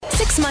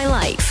Fix My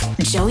Life.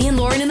 Joey and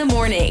Lauren in the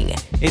morning.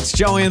 It's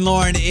Joey and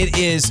Lauren. It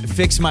is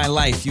Fix My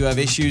Life. You have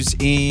issues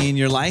in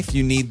your life.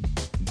 You need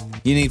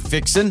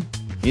fixing.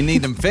 You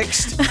need them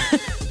fixed.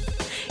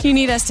 You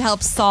need us to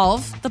help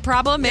solve the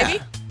problem, maybe?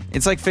 Yeah.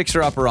 It's like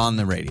Fixer Upper on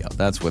the radio.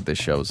 That's what this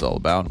show's all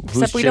about.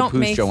 Except Who's Chip?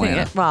 Who's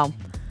Joanna? Well,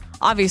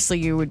 obviously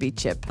you would be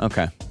Chip.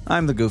 Okay.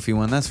 I'm the goofy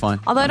one. That's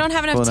fine. Although I don't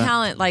have enough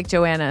talent like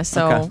Joanna,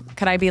 so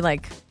could I be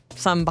like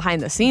some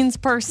behind-the-scenes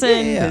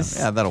person?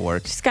 Yeah, that'll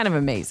work. She's kind of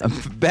amazing.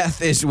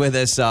 Beth is with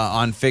us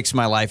on Fix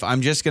My Life.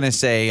 I'm just going to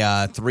say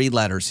 3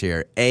 letters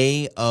here.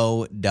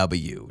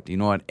 AOW. Do you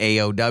know what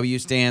AOW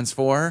stands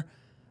for?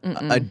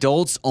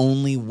 Adults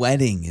Only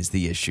Wedding is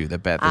the issue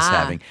that Beth is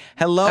having.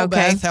 Hello, okay.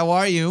 Beth. How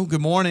are you?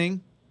 Good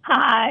morning.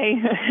 Hi.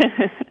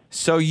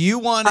 So you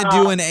want to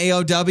do an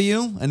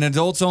AOW, an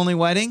adults only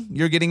wedding?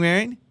 You're getting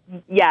married?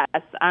 Yes,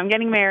 I'm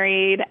getting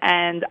married,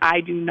 and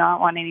I do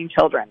not want any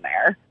children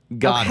there.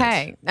 Got it.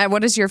 Okay.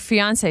 What does your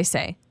fiance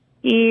say?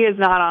 He is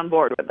not on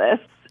board with this.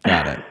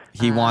 Got it.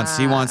 He wants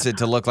it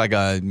to look like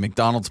a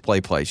McDonald's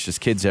play place, just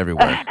kids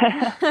everywhere.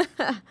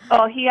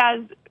 Well, he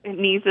has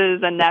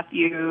nieces and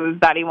nephews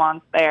that he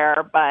wants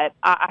there, but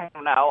I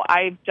don't know.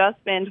 I've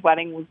just been to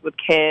weddings with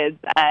kids,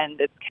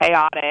 and it's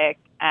chaotic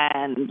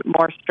and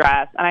more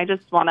stress, and I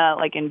just want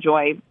to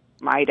enjoy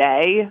my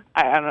day.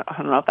 I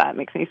don't know if that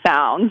makes any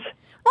sound.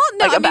 Well,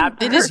 no, like a bad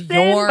it is person,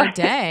 your but-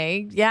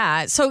 day.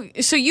 Yeah. So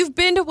you've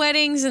been to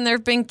weddings and there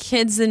have been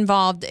kids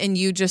involved, and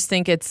you just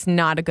think it's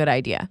not a good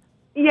idea.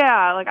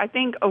 Yeah, I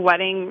think a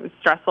wedding is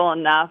stressful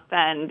enough,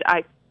 and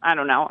I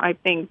don't know. I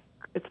think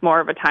it's more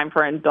of a time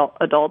for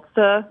adults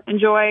to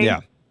enjoy.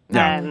 Yeah.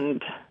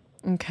 And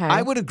Okay.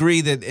 I would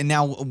agree that. And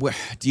now,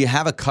 do you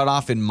have a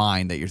cutoff in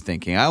mind that you're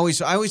thinking? I always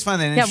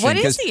find that interesting. what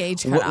is 'cause the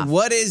age cutoff?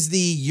 What is the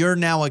you're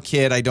now a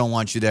kid, I don't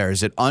want you there?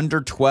 Is it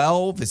under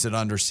 12? Is it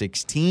under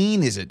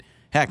 16? Is it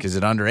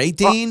under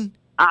 18?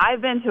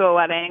 I've been to a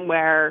wedding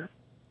where,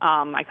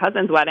 my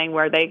cousin's wedding,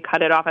 where they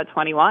cut it off at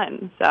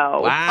 21.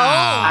 So Wow.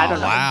 I don't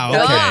know. Wow.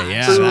 Those Okay. are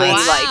Yeah. truly,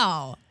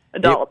 wow.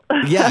 adults.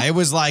 It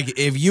was like,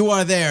 if you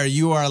are there,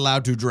 you are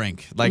allowed to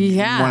drink.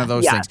 One of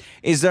those Yeah.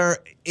 things.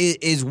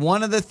 Is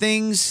one of the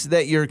things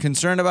that you're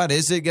concerned about,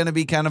 is it going to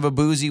be kind of a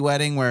boozy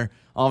wedding where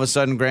all of a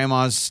sudden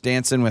grandma's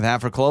dancing with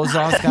half her clothes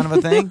off kind of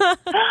a thing?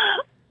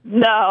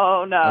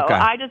 No. Okay.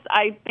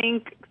 I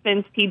think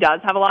since he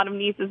does have a lot of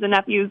nieces and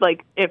nephews,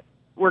 if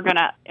we're going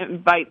to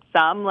invite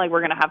some, we're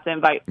going to have to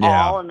invite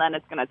all, and then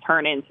it's going to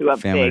turn into a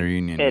Family big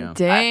reunion, kid. yeah.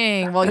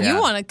 Dang. Well, Yeah.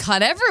 you want to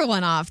cut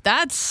everyone off.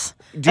 That's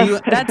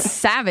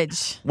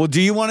savage. Well,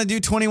 do you want to do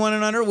 21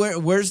 and under?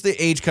 Where's the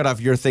age cutoff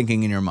you're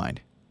thinking in your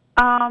mind?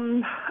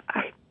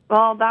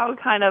 Well, that would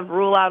kind of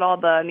rule out all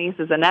the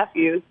nieces and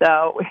nephews,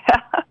 so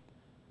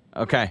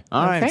Okay.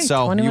 All right. Okay,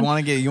 So 21. you want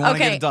to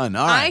get it done.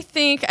 All I right.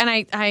 think,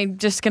 and I'm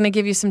just going to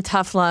give you some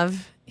tough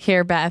love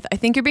here, Beth. I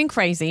think you're being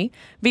crazy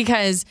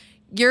because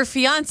your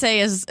fiance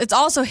it's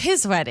also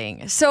his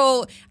wedding.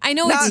 So I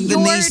know Not it's the your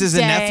nieces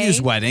and day.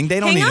 nephews' wedding. They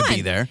don't Hang need to on.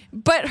 be there.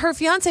 But her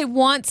fiance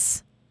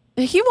wants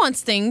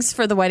things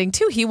for the wedding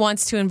too. He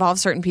wants to involve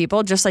certain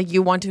people, just like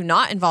you want to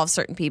not involve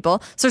certain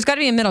people. So there's got to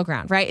be a middle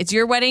ground, right? It's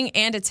your wedding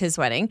and it's his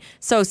wedding.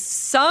 So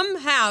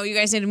somehow you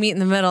guys need to meet in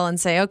the middle and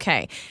say,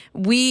 okay,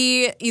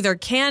 we either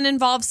can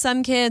involve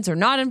some kids or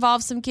not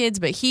involve some kids,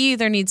 but he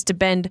either needs to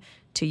bend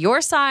to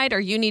your side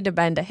or you need to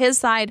bend to his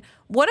side.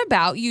 What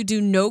about you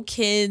do no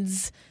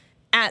kids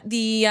at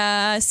the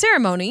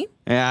ceremony?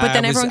 Yeah, but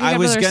then I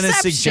was going to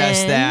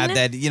suggest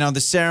that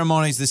the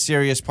ceremony is the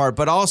serious part,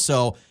 but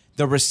also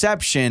the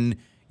reception.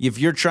 If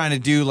you're trying to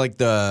do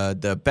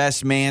the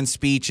best man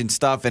speech and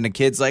stuff, and the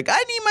kid's like, I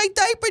need my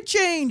diaper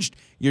changed,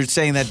 you're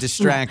saying that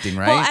distracting,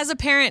 right? Well, as a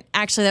parent,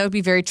 actually, that would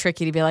be very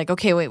tricky to be like,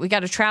 okay, wait, we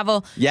got to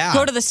travel,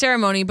 go to the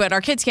ceremony, but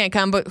our kids can't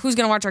come. But who's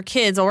going to watch our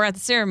kids while we're at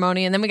the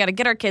ceremony? And then we got to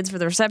get our kids for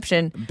the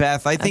reception.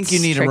 Beth, I think you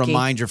That's need to tricky.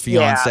 remind your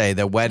fiance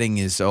that wedding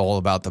is all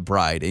about the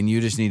bride, and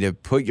you just need to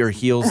put your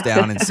heels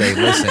down and say,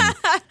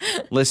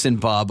 listen,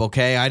 Bob,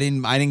 okay, I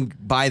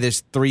didn't buy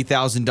this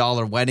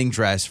 $3,000 wedding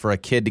dress for a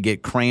kid to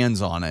get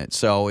crayons on it,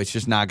 so it's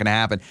just not going to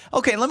happen.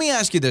 Okay, let me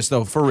ask you this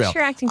though, for real.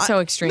 You're acting so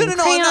extreme. No,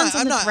 Crayons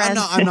on I'm the dress.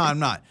 not. I'm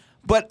not.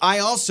 But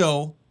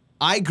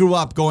I grew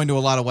up going to a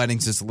lot of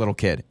weddings as a little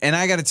kid, and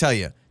I got to tell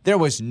you, there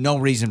was no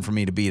reason for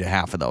me to be to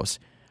half of those.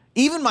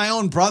 Even my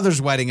own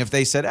brother's wedding, if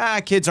they said,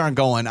 kids aren't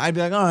going, I'd be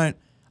like, all right.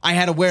 I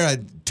had to wear a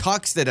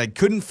tux that I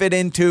couldn't fit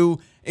into.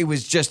 It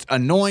was just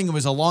annoying. It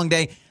was a long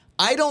day.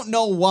 I don't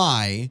know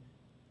why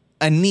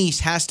a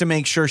niece has to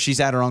make sure she's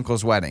at her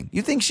uncle's wedding.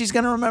 You think she's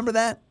going to remember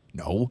that?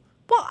 No.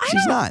 Well,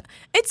 she's not.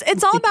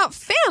 It's all about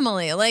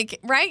family,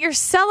 right? You're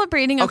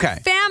celebrating a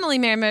family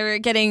member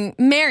getting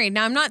married.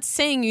 Now, I'm not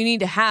saying you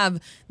need to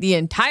have the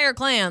entire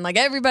clan,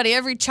 everybody,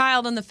 every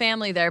child in the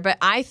family there, but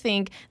I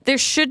think there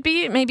should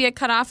be maybe a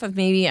cutoff of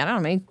maybe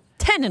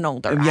 10 and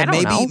older. Yeah, I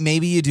don't know.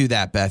 Maybe you do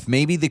that, Beth.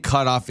 Maybe the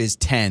cutoff is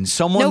 10.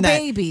 No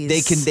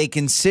babies. They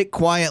can sit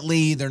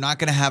quietly. They're not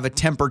going to have a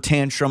temper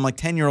tantrum.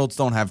 10-year-olds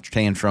don't have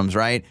tantrums,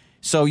 right?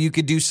 So you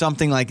could do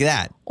something like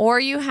that. Or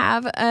you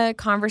have a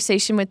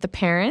conversation with the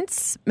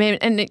parents. Maybe,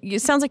 and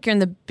it sounds like you're in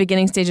the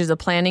beginning stages of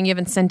planning. You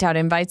haven't sent out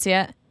invites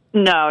yet.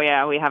 No,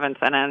 yeah, we haven't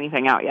sent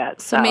anything out yet.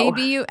 So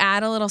maybe you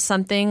add a little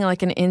something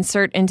like an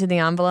insert into the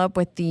envelope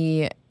with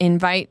the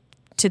invite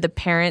to the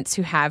parents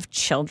who have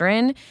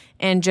children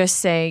and just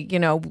say,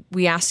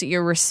 we ask that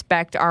you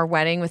respect our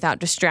wedding without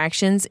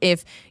distractions.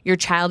 If your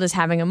child is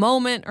having a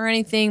moment or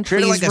anything,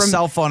 treat it like a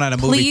cell phone at a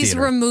movie please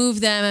theater. remove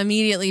them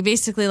immediately.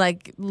 Basically,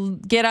 like,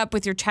 get up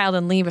with your child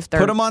and leave if they're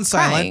Put them on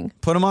crying.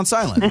 silent. Put them on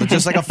silent,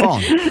 just like a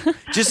phone.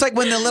 Just like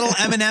when the little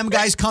M&M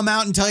guys come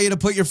out and tell you to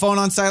put your phone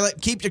on silent,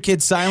 keep your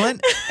kids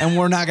silent, and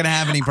we're not going to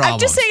have any problems. I'm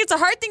just saying it's a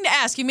hard thing to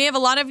ask. You may have a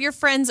lot of your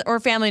friends or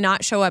family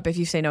not show up if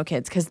you say no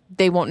kids because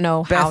they won't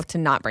know how to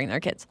not bring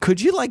their kids.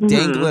 Could you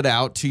dangle it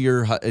out to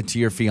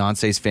your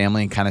fiance's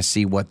family and kind of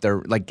see what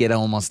they're like? Get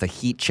almost a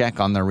heat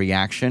check on their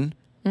reaction.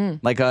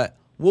 Like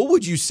what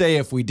would you say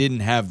if we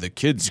didn't have the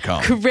kids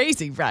come?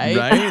 Crazy, right?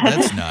 Right?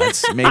 That's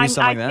nuts. Maybe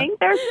something like that. I think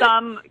there's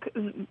some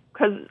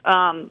because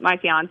my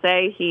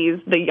fiance, he's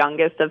the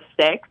youngest of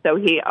 6, so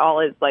all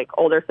his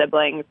older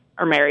siblings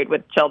are married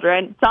with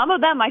children. Some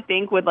of them, I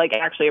think, would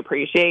actually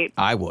appreciate.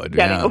 I would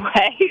getting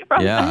away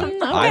from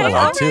them.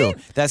 I would too.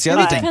 That's the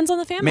other thing. Depends on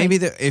the family.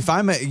 Maybe if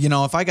I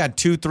got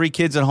 2-3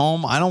 kids at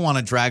home, I don't want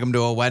to drag them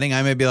to a wedding.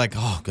 I may be like,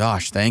 oh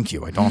gosh, thank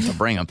you. I don't have to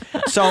bring them.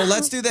 So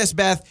let's do this,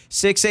 Beth.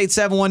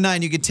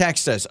 68719. You can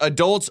text us.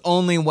 Adults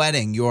only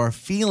wedding. Your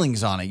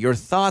feelings on it. Your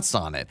thoughts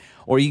on it.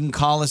 Or you can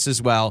call us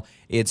as well.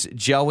 It's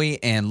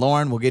Joey and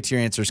Lauren. We'll get to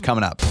your answers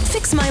coming up.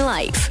 Fix My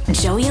Life.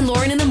 Joey and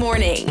Lauren in the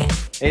morning.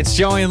 It's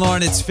Joey and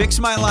Lauren. It's Fix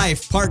My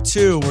Life, part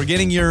 2. We're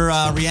getting your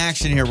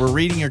reaction here. We're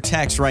reading your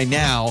text right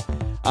now.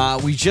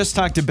 We just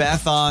talked to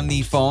Beth on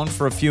the phone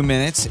for a few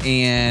minutes,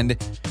 and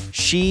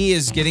she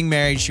is getting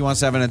married. She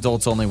wants to have an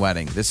adults-only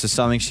wedding. This is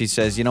something she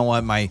says, you know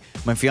what, my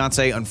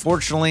fiance,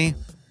 unfortunately...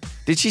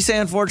 Did she say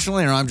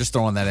unfortunately, or I'm just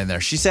throwing that in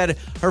there? She said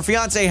her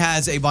fiance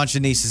has a bunch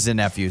of nieces and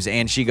nephews,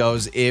 and she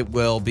goes, it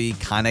will be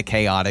kind of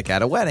chaotic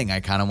at a wedding. I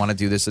kind of want to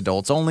do this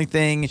adults-only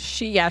thing.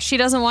 She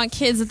doesn't want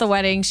kids at the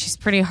wedding. She's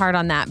pretty hard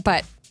on that,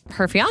 but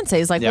her fiance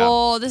is like,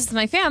 well, this is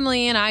my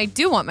family, and I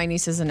do want my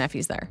nieces and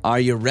nephews there. Are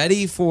you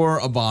ready for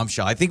a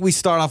bombshell? I think we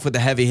start off with the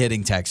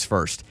heavy-hitting text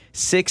first.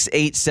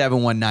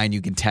 68719,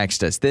 you can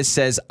text us. This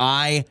says,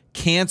 I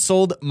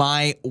canceled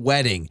my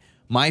wedding.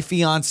 My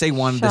fiance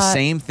wanted the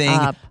same thing.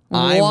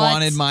 I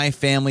wanted my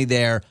family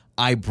there.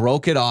 I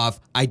broke it off.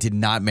 I did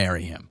not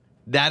marry him.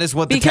 That is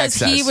what the text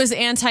says. Because he was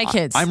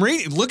anti-kids. I'm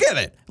reading. Look at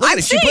it. Look at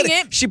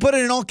it. She put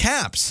it in all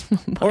caps.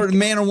 Or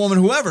man or woman,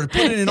 whoever.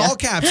 Put it in all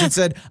caps and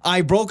said,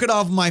 I broke it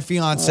off with my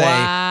fiance.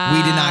 Wow.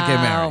 We did not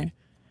get married.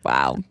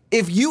 Wow.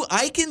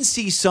 I can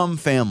see some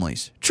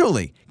families,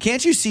 truly,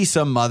 can't you see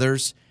some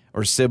mothers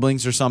or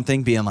siblings or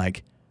something being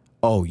like,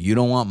 oh, you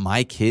don't want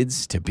my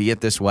kids to be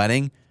at this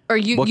wedding? Or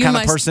what kind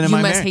of person am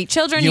I marrying? You must hate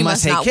children. You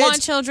must not want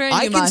children.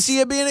 I can see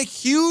it being a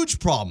huge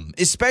problem,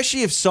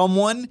 especially if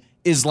someone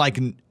is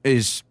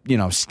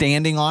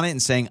standing on it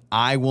and saying,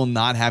 I will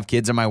not have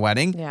kids at my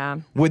wedding. Yeah.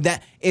 Would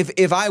that,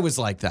 if I was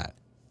like that,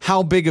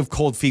 how big of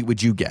cold feet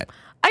would you get?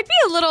 I'd be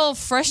a little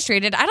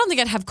frustrated. I don't think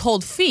I'd have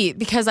cold feet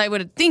because I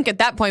would think at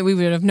that point we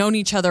would have known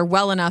each other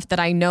well enough that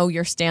I know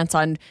your stance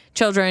on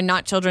children,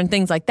 not children,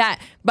 things like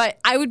that. But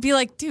I would be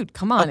like, dude,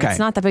 come on. Okay. It's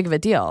not that big of a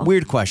deal.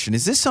 Weird question.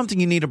 Is this something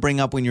you need to bring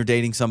up when you're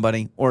dating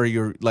somebody or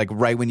you're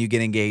right when you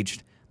get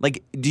engaged?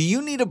 Do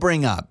you need to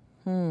bring up?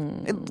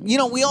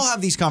 We all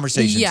have these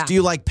conversations. Yeah. Do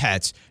you like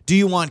pets? Do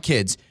you want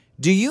kids?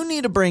 Do you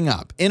need to bring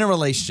up in a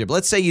relationship?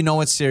 Let's say you know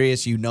it's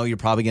serious. You know you're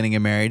probably going to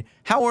get married.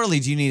 How early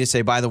do you need to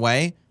say, by the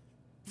way,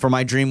 for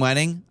my dream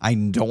wedding, I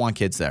don't want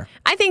kids there?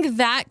 I think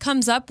that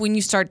comes up when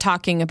you start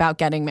talking about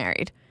getting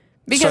married.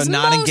 Because so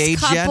not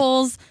engaged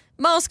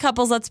most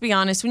couples, let's be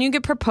honest, when you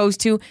get proposed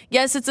to,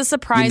 yes, it's a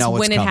surprise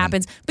when it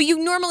happens, but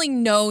you normally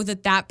know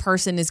that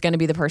person is going to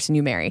be the person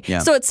you marry. Yeah.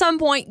 So at some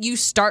point, you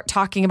start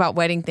talking about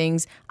wedding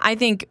things. I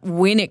think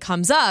when it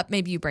comes up,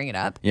 maybe you bring it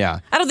up.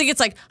 Yeah. I don't think it's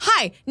like,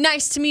 hi,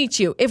 nice to meet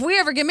you. If we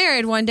ever get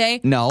married one day,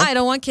 no, I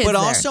don't want kids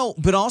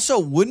But also,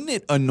 wouldn't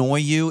it annoy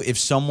you if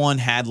someone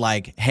had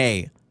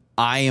hey,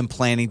 I am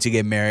planning to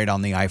get married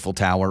on the Eiffel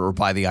Tower or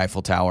by the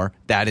Eiffel Tower.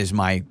 That is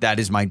my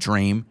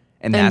dream.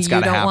 And that's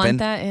got to happen. Want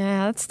that?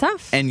 Yeah, that's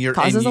tough. And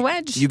causes a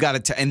wedge. You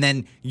got to, and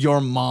then your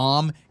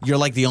mom, you're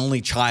the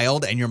only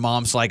child, and your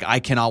mom's like,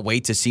 I cannot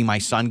wait to see my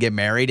son get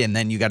married. And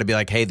then you got to be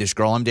like, hey, this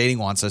girl I'm dating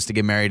wants us to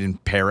get married in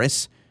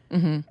Paris.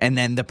 Mm-hmm. And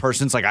then the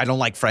person's like, I don't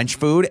like French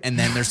food. And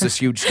then there's this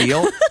huge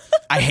deal.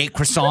 I hate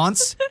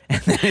croissants.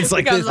 And then it's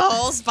like this, a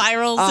whole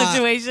spiral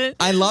situation.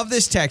 I love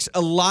this text.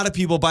 A lot of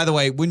people, by the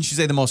way, wouldn't you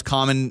say the most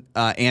common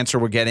answer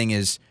we're getting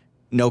is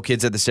no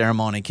kids at the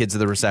ceremony, kids at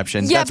the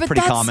reception? Yeah, that's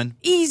pretty common.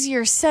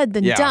 Easier said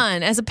than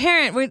done. As a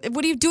parent,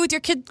 what do you do with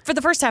your kid for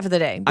the first half of the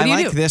day? I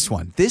like this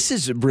one. This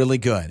is really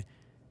good.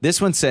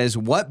 This one says,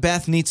 what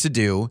Beth needs to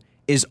do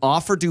is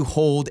offer to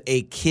hold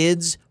a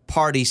kids'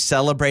 party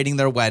celebrating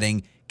their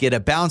wedding, get a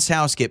bounce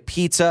house, get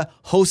pizza,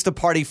 host a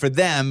party for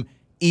them,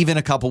 even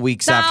a couple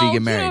weeks after you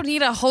get married. You don't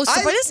need a host,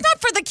 but it's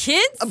not for the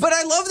kids. But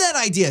I love that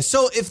idea.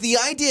 So if the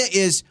idea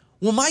is,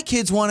 well, my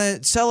kids want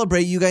to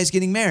celebrate you guys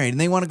getting married and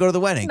they want to go to the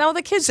wedding. No,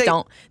 the kids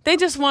don't. They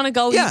just want to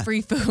go eat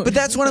free food. But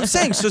that's what I'm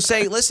saying. So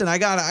say, listen, I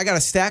got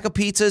a stack of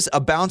pizzas, a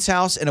bounce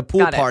house, and a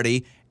pool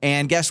party.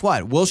 And guess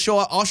what? I'll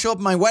show up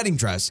in my wedding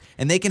dress,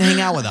 and they can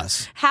hang out with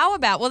us. How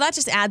about? Well, that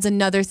just adds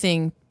another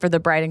thing for the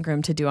bride and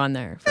groom to do on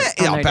their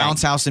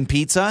bounce house and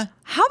pizza.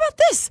 How about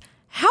this?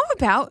 How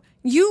about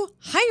you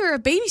hire a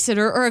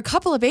babysitter or a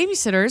couple of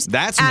babysitters?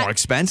 That's more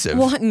expensive.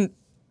 Well,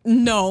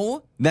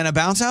 no. Than a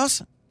bounce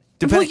house?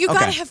 Well, you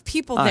got to have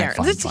people there. Right,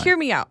 Let's hear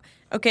me out.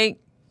 Okay.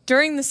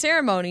 During the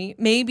ceremony,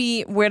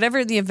 maybe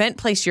whatever the event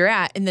place you're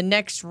at, in the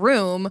next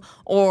room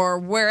or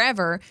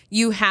wherever,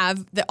 you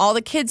have all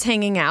the kids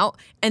hanging out,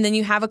 and then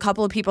you have a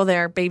couple of people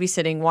there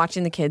babysitting,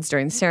 watching the kids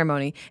during the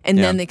ceremony, and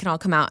then they can all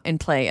come out and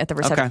play at the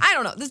reception. Okay. I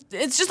don't know.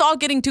 It's just all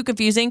getting too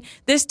confusing.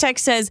 This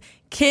text says,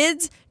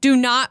 kids do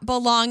not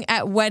belong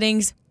at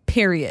weddings,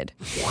 period.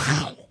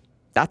 Wow.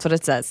 That's what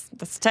it says.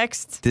 That's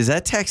text. Does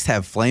that text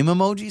have flame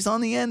emojis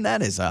on the end?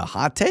 That is a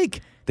hot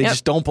take. They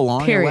just don't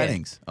belong at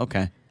weddings.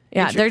 Okay.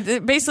 Yeah,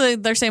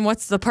 they're saying,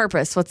 what's the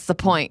purpose? What's the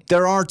point?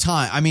 There are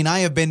times. I mean, I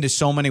have been to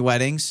so many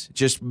weddings,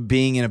 just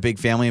being in a big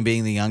family and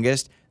being the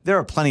youngest. There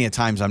are plenty of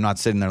times I'm not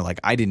sitting there like,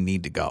 I didn't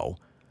need to go,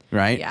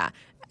 right? Yeah.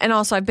 And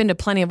also, I've been to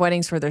plenty of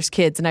weddings where there's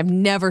kids, and I've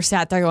never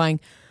sat there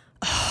going,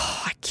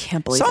 oh, I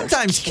can't believe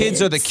Sometimes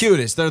kids are the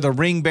cutest. They're the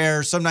ring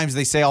bearers. Sometimes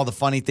they say all the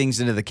funny things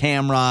into the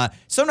camera.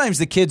 Sometimes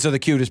the kids are the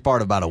cutest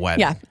part about a wedding.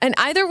 Yeah. And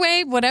either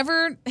way,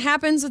 whatever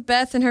happens with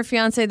Beth and her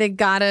fiance, they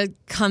got to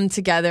come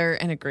together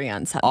and agree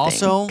on something.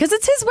 Also, because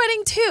it's his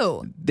wedding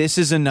too. This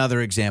is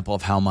another example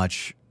of how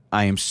much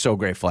I am so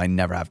grateful I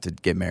never have to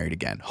get married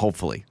again.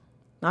 Hopefully.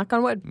 Knock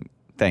on wood.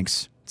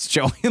 Thanks. It's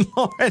Joey and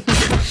Lauren.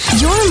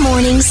 Your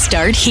mornings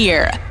start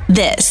here.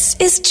 This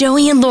is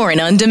Joey and Lauren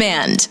on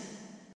Demand.